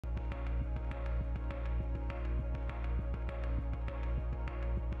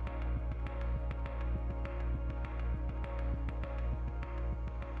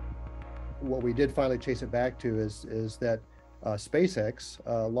what we did finally chase it back to is that SpaceX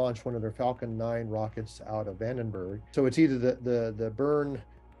launched one of their Falcon 9 rockets out of Vandenberg. So it's either the burn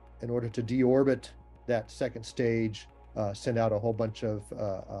in order to deorbit that second stage, send out a whole bunch of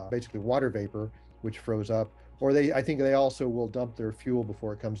basically water vapor, which froze up, or I think they also will dump their fuel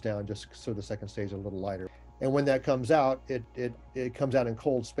before it comes down, just so the second stage is a little lighter. And when that comes out, it comes out in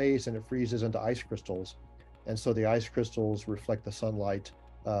cold space and it freezes into ice crystals, and so the ice crystals reflect the sunlight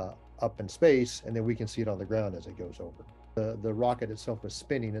up in space, and then we can see it on the ground as it goes over. The rocket itself was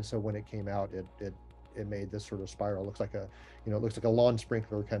spinning, and so when it came out, it made this sort of spiral. It looks like it looks like a lawn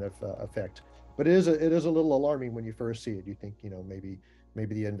sprinkler kind of effect. But it is a little alarming when you first see it. You think,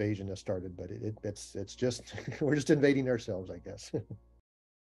 maybe the invasion has started, but it's just we're just invading ourselves, I guess.